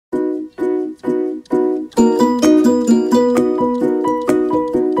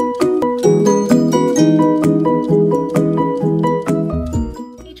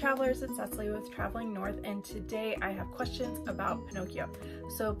questions about Pinocchio.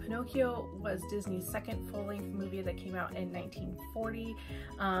 So Pinocchio was Disney's second full-length movie that came out in 1940,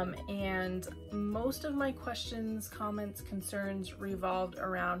 and most of my questions, comments, concerns revolved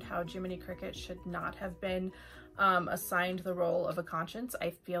around how Jiminy Cricket should not have been assigned the role of a conscience.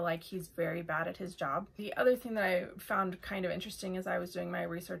 I feel like he's very bad at his job. The other thing that I found kind of interesting as I was doing my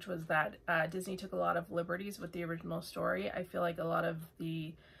research was that Disney took a lot of liberties with the original story. I feel like a lot of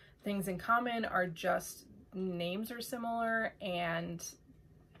the things in common are just names are similar, and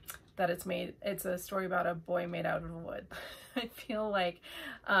that it's a story about a boy made out of wood. I feel like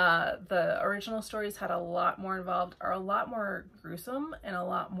the original stories had a lot more involved, are a lot more gruesome and a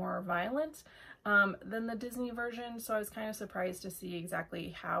lot more violent than the Disney version, so I was kind of surprised to see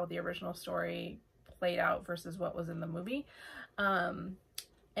exactly how the original story played out versus what was in the movie.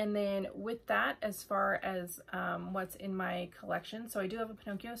 And then with that, as far as what's in my collection, so I do have a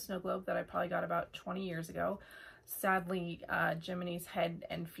Pinocchio snow globe that I probably got about 20 years ago. Sadly, Jiminy's head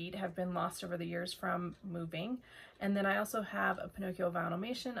and feet have been lost over the years from moving. And then I also have a Pinocchio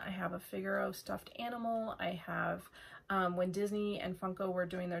Vinylmation. I have a Figaro stuffed animal. I have, when Disney and Funko were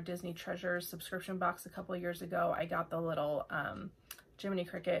doing their Disney Treasures subscription box a couple years ago, I got the little Jiminy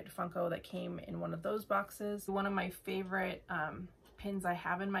Cricket Funko that came in one of those boxes. One of my favorite pins I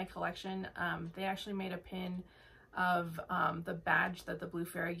have in my collection, they actually made a pin of the badge that the Blue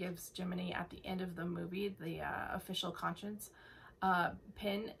Fairy gives Jiminy at the end of the movie, the official conscience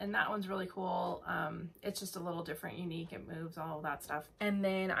pin, and that one's really cool. It's just a little different, unique, it moves, all of that stuff. And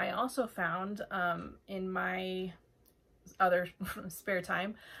then I also found in my other spare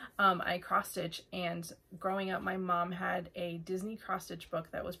time, I cross stitch, and growing up my mom had a Disney cross stitch book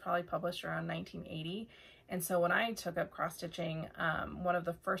that was probably published around 1980. And so when I took up cross stitching, one of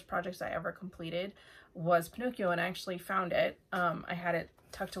the first projects I ever completed was Pinocchio, and I actually found it. I had it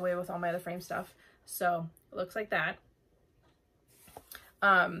tucked away with all my other frame stuff. So it looks like that.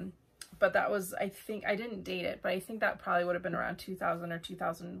 But that was, I think, I didn't date it, but I think that probably would have been around 2000 or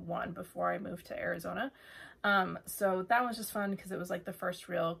 2001 before I moved to Arizona. So that was just fun because it was like the first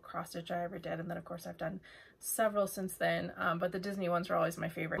real cross stitch I ever did. And then of course I've done several since then, but the Disney ones are always my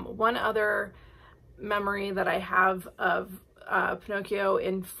favorite. One other memory that I have of Pinocchio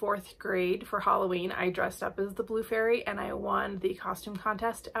in 4th grade for Halloween, I dressed up as the Blue Fairy and I won the costume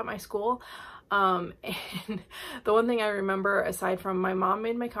contest at my school. And the one thing I remember, aside from my mom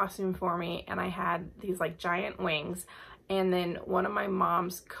made my costume for me and I had these like giant wings, and then one of my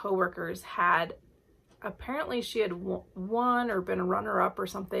mom's coworkers had, apparently she had won or been a runner-up or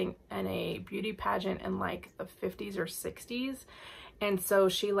something in a beauty pageant in like the 50s or 60s. And so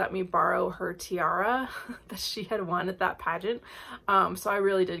she let me borrow her tiara that she had won at that pageant. So I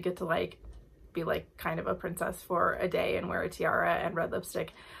really did get to like be like kind of a princess for a day and wear a tiara and red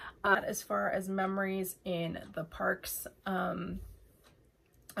lipstick. As far as memories in the parks,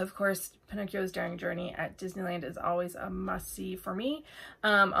 of course, Pinocchio's Daring Journey at Disneyland is always a must-see for me.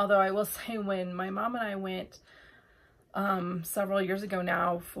 Although I will say, when my mom and I went several years ago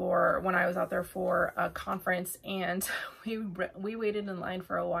now, for when I was out there for a conference, and we waited in line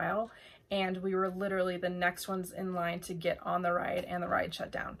for a while, and we were literally the next ones in line to get on the ride, and the ride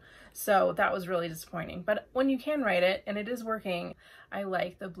shut down. So that was really disappointing. But when you can ride it and it is working, I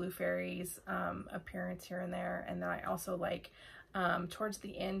like the Blue Fairy's appearance here and there. And then I also like towards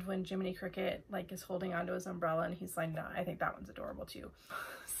the end when Jiminy Cricket like is holding onto his umbrella and he's sliding down. I think that one's adorable too.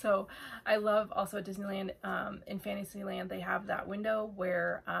 So I love also at Disneyland, in Fantasyland, they have that window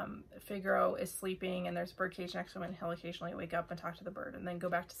where Figaro is sleeping and there's a bird cage next to him, and he'll occasionally wake up and talk to the bird and then go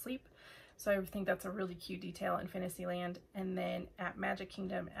back to sleep. So I think that's a really cute detail in Fantasyland. And then at Magic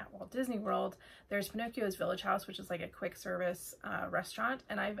Kingdom at Walt Disney World, there's Pinocchio's Village House, which is like a quick service restaurant.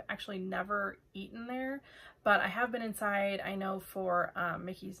 And I've actually never eaten there, but I have been inside. I know for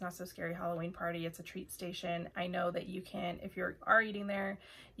Mickey's Not So Scary Halloween Party, it's a treat station. I know that you can, if you are eating there,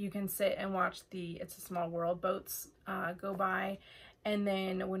 you can sit and watch the It's a Small World boats go by. And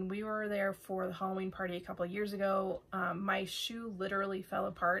then when we were there for the Halloween party a couple of years ago, my shoe literally fell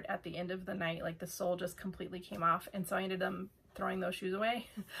apart at the end of the night. Like the sole just completely came off. And so I ended up throwing those shoes away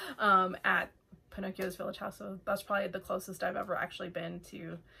at Pinocchio's Village House. So that's probably the closest I've ever actually been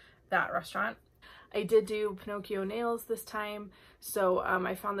to that restaurant. I did do Pinocchio nails this time. So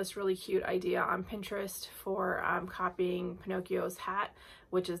I found this really cute idea on Pinterest for copying Pinocchio's hat,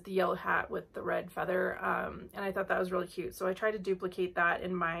 which is the yellow hat with the red feather. And I thought that was really cute. So I tried to duplicate that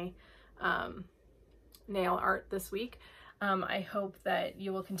in my nail art this week. I hope that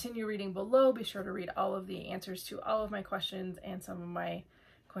you will continue reading below. Be sure to read all of the answers to all of my questions and some of my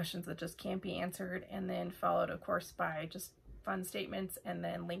questions that just can't be answered. And then followed, of course, by just fun statements and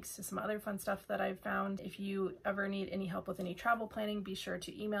then links to some other fun stuff that I've found. If you ever need any help with any travel planning, be sure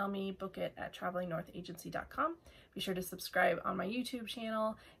to email me, book it at travelingnorthagency.com. Be sure to subscribe on my YouTube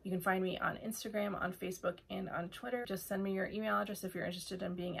channel. You can find me on Instagram, on Facebook, and on Twitter. Just send me your email address if you're interested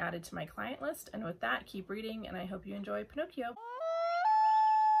in being added to my client list. And with that, keep reading, and I hope you enjoy Pinocchio.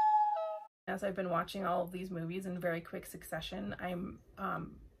 As I've been watching all of these movies in very quick succession, I'm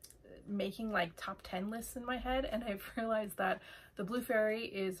making like top 10 lists in my head, and I've realized that the Blue Fairy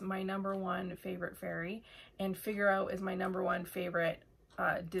is my #1 favorite fairy, and Figaro is my #1 favorite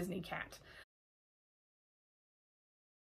Disney cat.